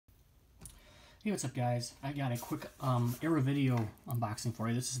Hey, what's up, guys? I got a quick Era video unboxing for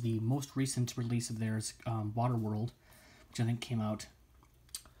you. This is the most recent release of theirs, Waterworld, which I think came out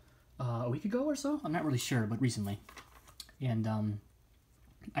a week ago or so. I'm not really sure, but recently. And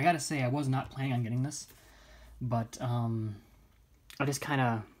I gotta say, I was not planning on getting this, but I just kind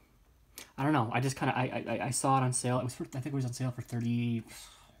of, I don't know. I saw it on sale. It was I think it was on sale for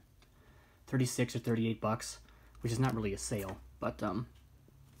 36 or 38 bucks, which is not really a sale, but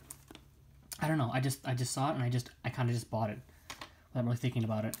I don't know. I just saw it and I kind of just bought it without really thinking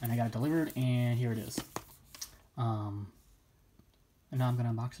about it, and I got it delivered, and here it is. And now I'm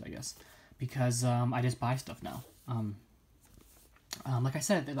gonna unbox it, I guess, because I just buy stuff now. Like I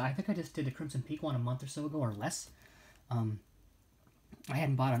said, I think I just did the Crimson Peak one a month or so ago or less. I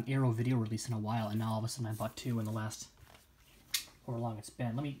hadn't bought an Arrow video release in a while, and now all of a sudden I bought two in the last however long it's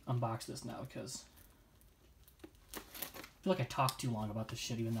been. Let me unbox this now because I feel like I talked too long about this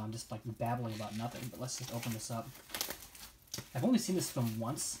shit, even though I'm just like babbling about nothing. But let's just open this up. I've only seen this film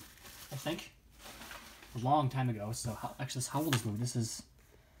once, I think, a long time ago. So actually, how old is this movie? This is,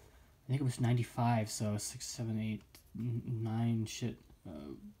 I think it was 95. So 6, 7, 8, 9, shit,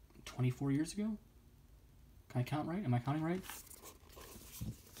 24 years ago. Can I count right? Am I counting right?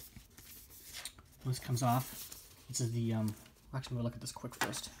 When this comes off, this is the actually, I'm gonna look at this quick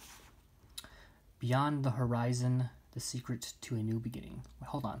first. Beyond the Horizon. The Secret to a New Beginning. Wait,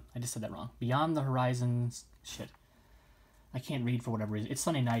 hold on, I just said that wrong. Beyond the Horizons. Shit. I can't read for whatever reason. It's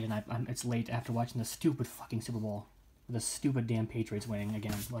Sunday night and it's late after watching the stupid fucking Super Bowl. The stupid damn Patriots winning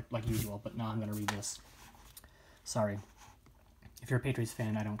again, like usual. But now I'm gonna read this. Sorry. If you're a Patriots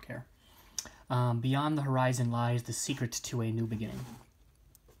fan, I don't care. Beyond the Horizon lies the secret to a new beginning.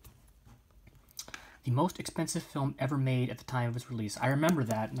 The most expensive film ever made at the time of its release. I remember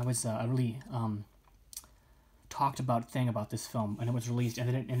that, and that was a really talked about thing about this film, and it was released, and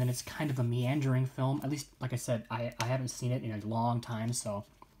then it's kind of a meandering film. At least, like I said, I haven't seen it in a long time, so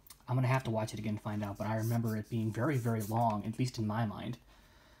I'm gonna have to watch it again to find out. But I remember it being very, very long, at least in my mind.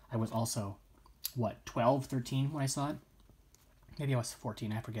 I was also, what, 12, 13 when I saw it? Maybe I was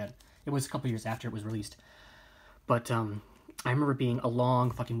 14, I forget. It was a couple years after it was released. But I remember it being a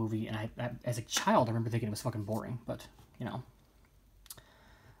long fucking movie, and I as a child, I remember thinking it was fucking boring, but, you know.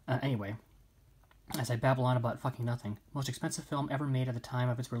 Anyway. As I babble on about fucking nothing, most expensive film ever made at the time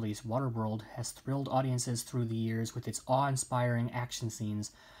of its release, Waterworld has thrilled audiences through the years with its awe-inspiring action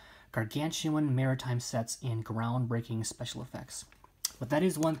scenes, gargantuan maritime sets, and groundbreaking special effects. But that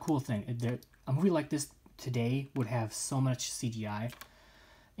is one cool thing. A movie like this today would have so much CGI,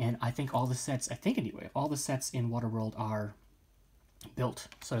 and I think all the sets, all the sets in Waterworld are built,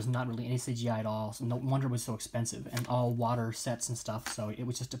 so there's not really any CGI at all, so no wonder it was so expensive, and all water sets and stuff, so it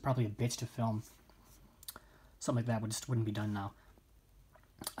was just probably a bitch to film. Something like that wouldn't be done now.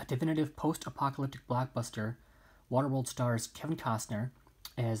 A definitive post-apocalyptic blockbuster, Waterworld stars Kevin Costner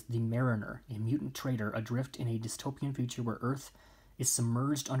as the Mariner, a mutant trader adrift in a dystopian future where Earth is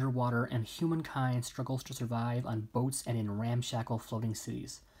submerged underwater and humankind struggles to survive on boats and in ramshackle floating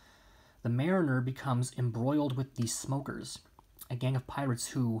cities. The Mariner becomes embroiled with the Smokers, a gang of pirates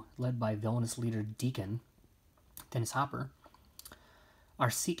who, led by villainous leader Deacon, Dennis Hopper, are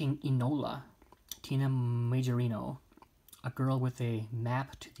seeking Enola, Tina Majorino, a girl with a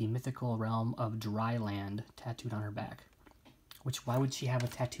map to the mythical realm of Dryland tattooed on her back. Why would she have a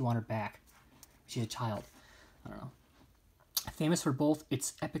tattoo on her back? She's a child. I don't know. Famous for both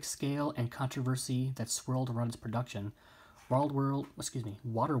its epic scale and controversy that swirled around its production,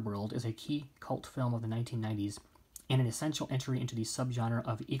 Waterworld is a key cult film of the 1990s and an essential entry into the subgenre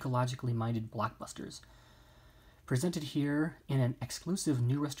of ecologically minded blockbusters. Presented here in an exclusive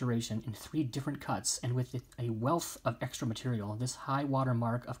new restoration in 3 different cuts and with a wealth of extra material, this high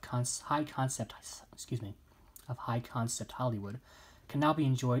watermark of high concept Hollywood can now be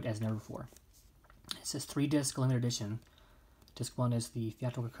enjoyed as never before. It says 3-disc limited edition. Disc 1 is the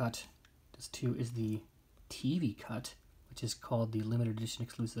theatrical cut. Disc 2 is the TV cut, which is called the limited edition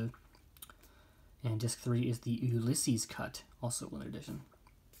exclusive. And disc 3 is the Ulysses cut, also limited edition.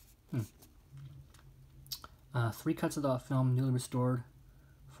 3 cuts of the film newly restored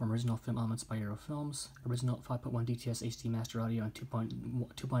from original film elements by Arrow Films. Original 5.1 DTS HD master audio and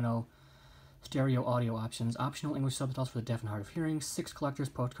 2.0 stereo audio options. Optional English subtitles for the deaf and hard of hearing. 6 collector's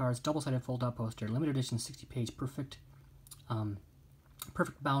postcards. Double-sided fold-out poster. Limited edition 60-page perfect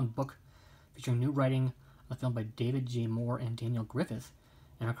bound book featuring new writing on the film by David J. Moore and Daniel Griffith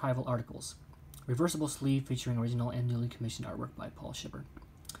and archival articles. Reversible sleeve featuring original and newly commissioned artwork by Paul Shipper.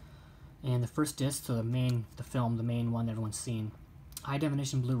 And the first disc, so the main one that everyone's seen, high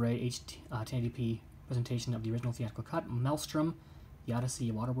definition Blu-ray 1080p presentation of the original theatrical cut, Maelstrom, The Odyssey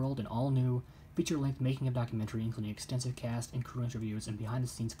of Waterworld, an all-new feature-length making-of documentary including extensive cast and crew interviews and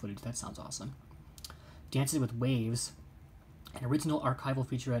behind-the-scenes footage. That sounds awesome. Dances with Waves, an original archival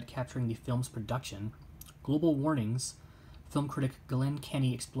featurette capturing the film's production. Global Warnings, film critic Glenn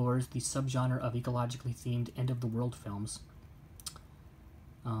Kenny explores the subgenre of ecologically themed end-of-the-world films.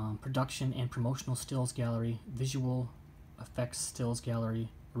 Production and promotional stills gallery, visual effects stills gallery,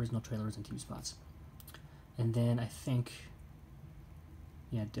 original trailers and TV spots. And then I think,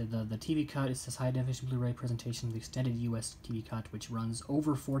 yeah, the TV cut, it says high definition Blu-ray presentation of the extended US TV cut, which runs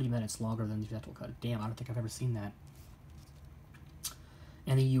over 40 minutes longer than the theatrical cut. Damn, I don't think I've ever seen that.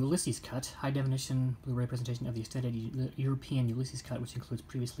 And the Ulysses cut, high definition Blu-ray presentation of the extended European Ulysses cut, which includes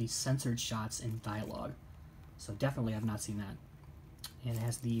previously censored shots and dialogue. So definitely I've not seen that. And it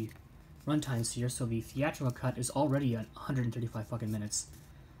has the runtimes here, so the theatrical cut is already at 135 fucking minutes.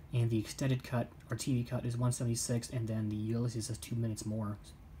 And the extended cut, or TV cut, is 176, and then the Ulysses is 2 minutes more.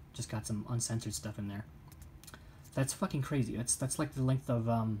 Just got some uncensored stuff in there. That's fucking crazy. That's like the length of,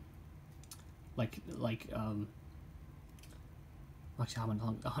 actually, how long?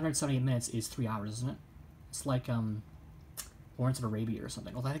 178 minutes is 3 hours, isn't it? It's like, Lawrence of Arabia or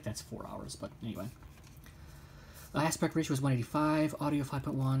something. Well, I think that's 4 hours, but anyway. Aspect ratio is 185, audio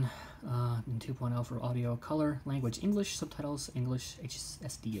 5.1, and 2.0 for audio, color, language English, subtitles English,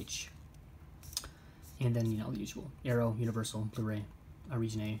 HSDH. And then, you know, the usual. Arrow, Universal, Blu-ray,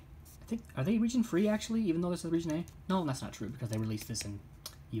 region A. I think, are they region free actually, even though this is region A? No, that's not true, because they released this in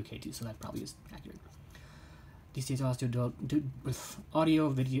UK too, so that probably is accurate. DC's also do with audio,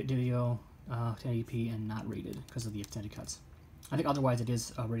 video, 1080p, and not rated because of the extended cuts. I think otherwise it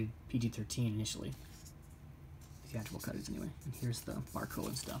is rated PG-13 initially. Theatrical cut is anyway. And here's the barcode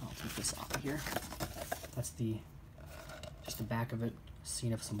and stuff. I'll take this off of here. That's the just the back of it.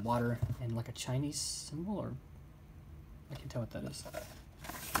 Scene of some water and like a Chinese symbol, or I can't tell what that is.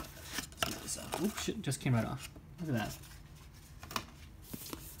 Oops, shit, just came right off. Look at that.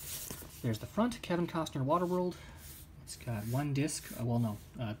 There's the front. Kevin Costner, Waterworld. It's got one disc. Well, no,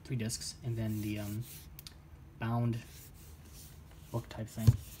 3 discs, and then the bound book type thing.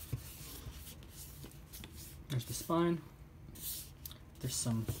 There's the spine. There's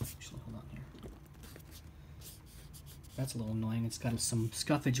some, actually, hold on here. That's a little annoying. It's got some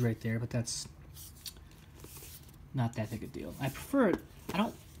scuffage right there, but that's not that big a deal. I prefer it. I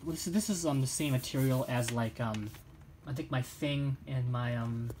don't, this is the same material as like, I think my Thing and my,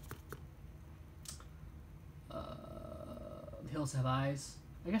 The Hills Have Eyes.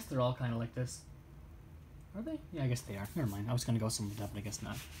 I guess they're all kind of like this. Are they? Yeah, I guess they are. Never mind. I was going to go some with that, but I guess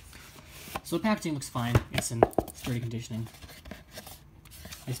not. So the packaging looks fine. It's in sturdy conditioning.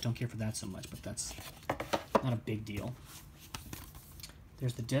 I just don't care for that so much, but that's not a big deal.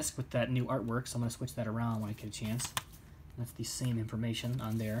 There's the disc with that new artwork, so I'm going to switch that around when I get a chance. That's the same information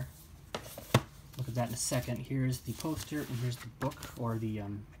on there. Look at that in a second. Here's the poster, and here's the book, or the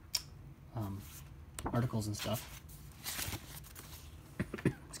articles and stuff.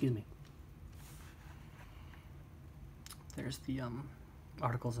 Excuse me. There's the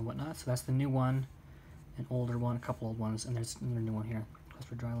articles and whatnot. So that's the new one, an older one, a couple old ones, and there's another new one here. Quest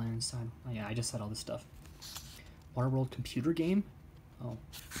for Dryland inside. Oh yeah, I just said all this stuff. Waterworld computer game. Oh,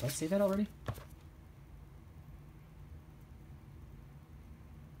 did I say that already?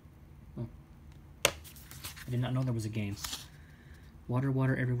 Oh. I did not know there was a game. Water,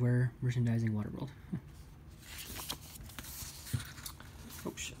 water everywhere. Merchandising Waterworld.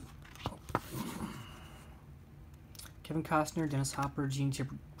 Oh shit. Kevin Costner, Dennis Hopper, Gene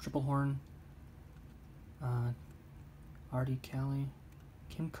Triplehorn, Artie Kelly,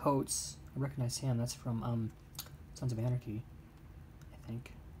 Kim Coates. I recognize him. That's from Sons of Anarchy, I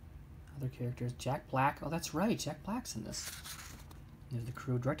think. Other characters. Jack Black. Oh, that's right. Jack Black's in this. There's the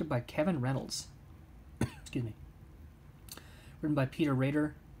crew. Directed by Kevin Reynolds. Excuse me. Written by Peter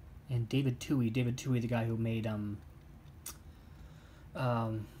Rader and David Twohy. David Twohy, the guy who made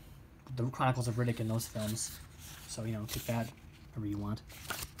the Chronicles of Riddick and those films. So, you know, take that wherever you want.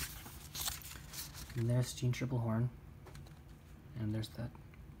 And there's Gene Triplehorn. And there's that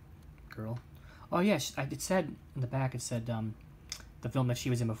girl. Oh, yeah, it said in the back, it said the film that she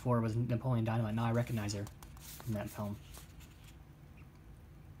was in before was Napoleon Dynamite. Now I recognize her in that film.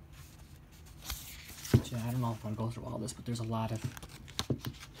 But yeah, I don't know if I want to go through all this, but there's a lot of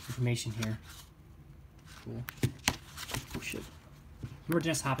information here. Cool. Oh, shit. Remember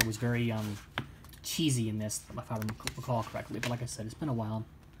Dennis Hopper was very cheesy in this, if I recall correctly, but like I said, it's been a while.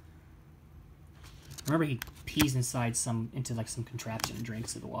 Remember he pees inside into like some contraption and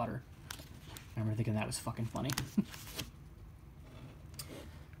drinks of the water. I remember thinking that was fucking funny.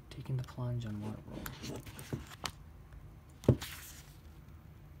 Taking the plunge on Waterworld.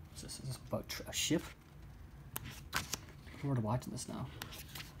 What's this? Is this about a ship? We're watching this now.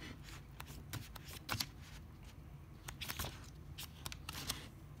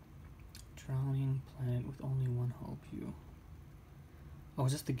 Drowning planet with only one hope. You. Oh,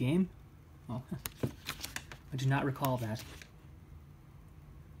 is this the game? Oh, I do not recall that.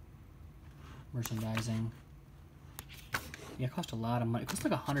 Merchandising. Yeah, it cost a lot of money. It cost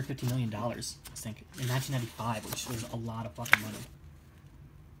like $150 million, I think, in 1995, which was a lot of fucking money.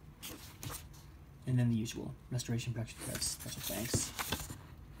 And then the usual restoration, production credits, special thanks.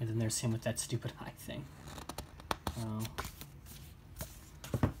 And then there's him with that stupid eye thing.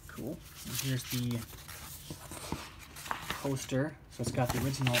 Cool. And here's the poster. So it's got the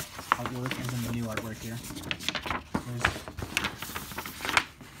original artwork and then the new artwork here. There's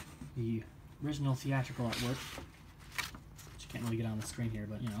the original theatrical artwork, which you can't really get on the screen here,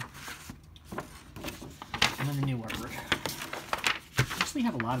 but you know. And then the new artwork. I actually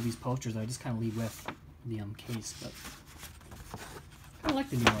have a lot of these posters that I just kind of leave with the case, but I kind of like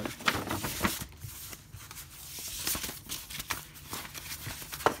the new art.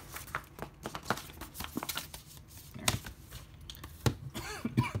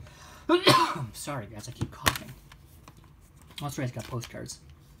 Sorry guys, I keep coughing. Oh, that's right, it's got postcards.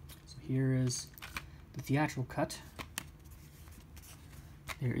 So here is the theatrical cut.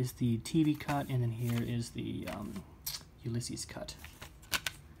 There is the TV cut, and then here is the Ulysses cut.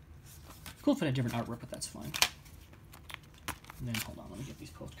 Cool if it had different artwork, but that's fine. And then, hold on, let me get these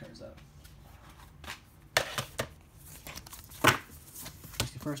postcards out.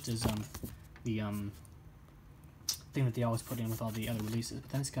 The first is the thing that they always put in with all the other releases, but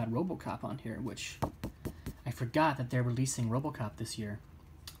then it's got RoboCop on here, which I forgot that they're releasing RoboCop this year.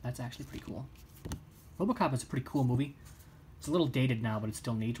 That's actually pretty cool. RoboCop is a pretty cool movie. It's a little dated now, but it's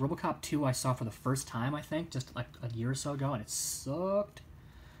still neat. RoboCop 2 I saw for the first time, I think, just like a year or so ago, and it sucked.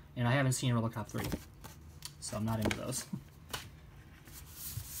 And I haven't seen RoboCop 3, so I'm not into those.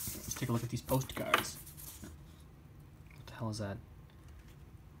 Let's take a look at these postcards. What the hell is that?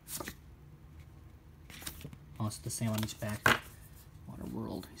 Oh, it's the same on each back.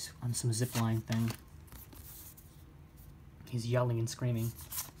 Waterworld. He's on some zipline thing. He's yelling and screaming.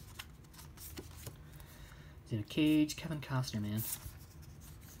 He's in a cage. Kevin Costner, man.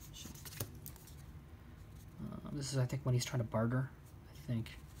 This is, I think, when he's trying to barter. I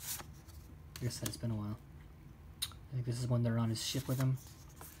think. Like I said, it's been a while. I think this is when they're on his ship with him.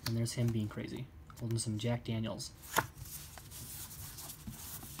 And there's him being crazy. Holding some Jack Daniels.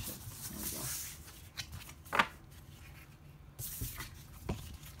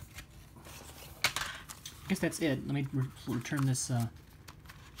 I guess that's it. Let me return this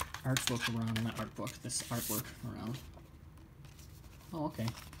art book around. Not art book, this artwork around. Oh, okay.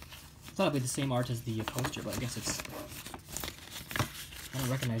 I thought it'd be the same art as the poster, but I guess it's... I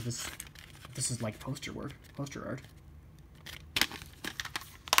don't recognize this. This is like poster art.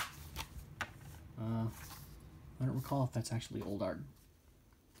 I don't recall if that's actually old art,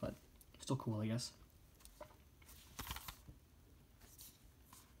 but still cool, I guess.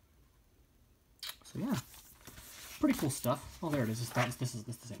 So yeah. Pretty cool stuff. Oh, there it is. This is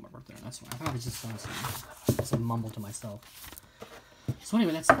the same artwork there. That's why I thought it was just some mumble to myself. So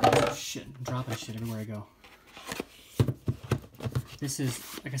anyway, that's oh, shit. I'm dropping shit everywhere I go. This is,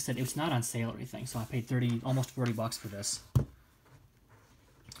 like I said, it's not on sale or anything, so I paid almost 40 bucks for this.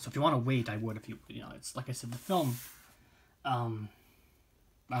 So if you want to wait, I would. If you know, it's like I said, the film. I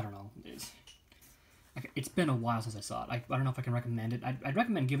don't know. It's been a while since I saw it. I don't know if I can recommend it. I'd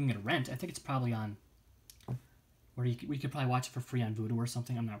recommend giving it a rent. I think it's probably on. We could probably watch it for free on Vudu or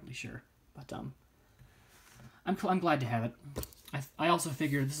something. I'm not really sure, but I'm glad to have it. I also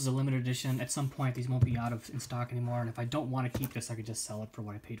figure this is a limited edition. At some point, these won't be in stock anymore, and if I don't want to keep this, I could just sell it for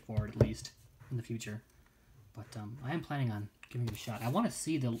what I paid for it, at least in the future. But I am planning on giving it a shot. I want to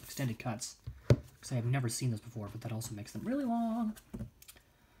see the extended cuts because I have never seen those before, but that also makes them really long. But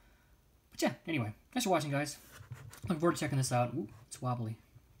yeah, anyway, thanks for watching, guys. Looking forward to checking this out. Ooh, it's wobbly.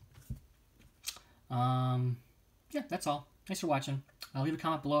 Yeah, that's all. Thanks for watching. Leave a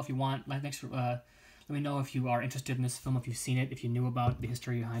comment below if you want. Thanks for let me know if you are interested in this film, if you've seen it, if you knew about the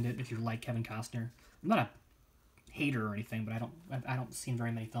history behind it, if you like Kevin Costner. I'm not a hater or anything, but I don't see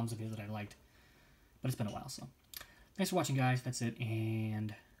very many films of his that I liked. But it's been a while, so thanks for watching, guys. That's it,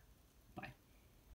 and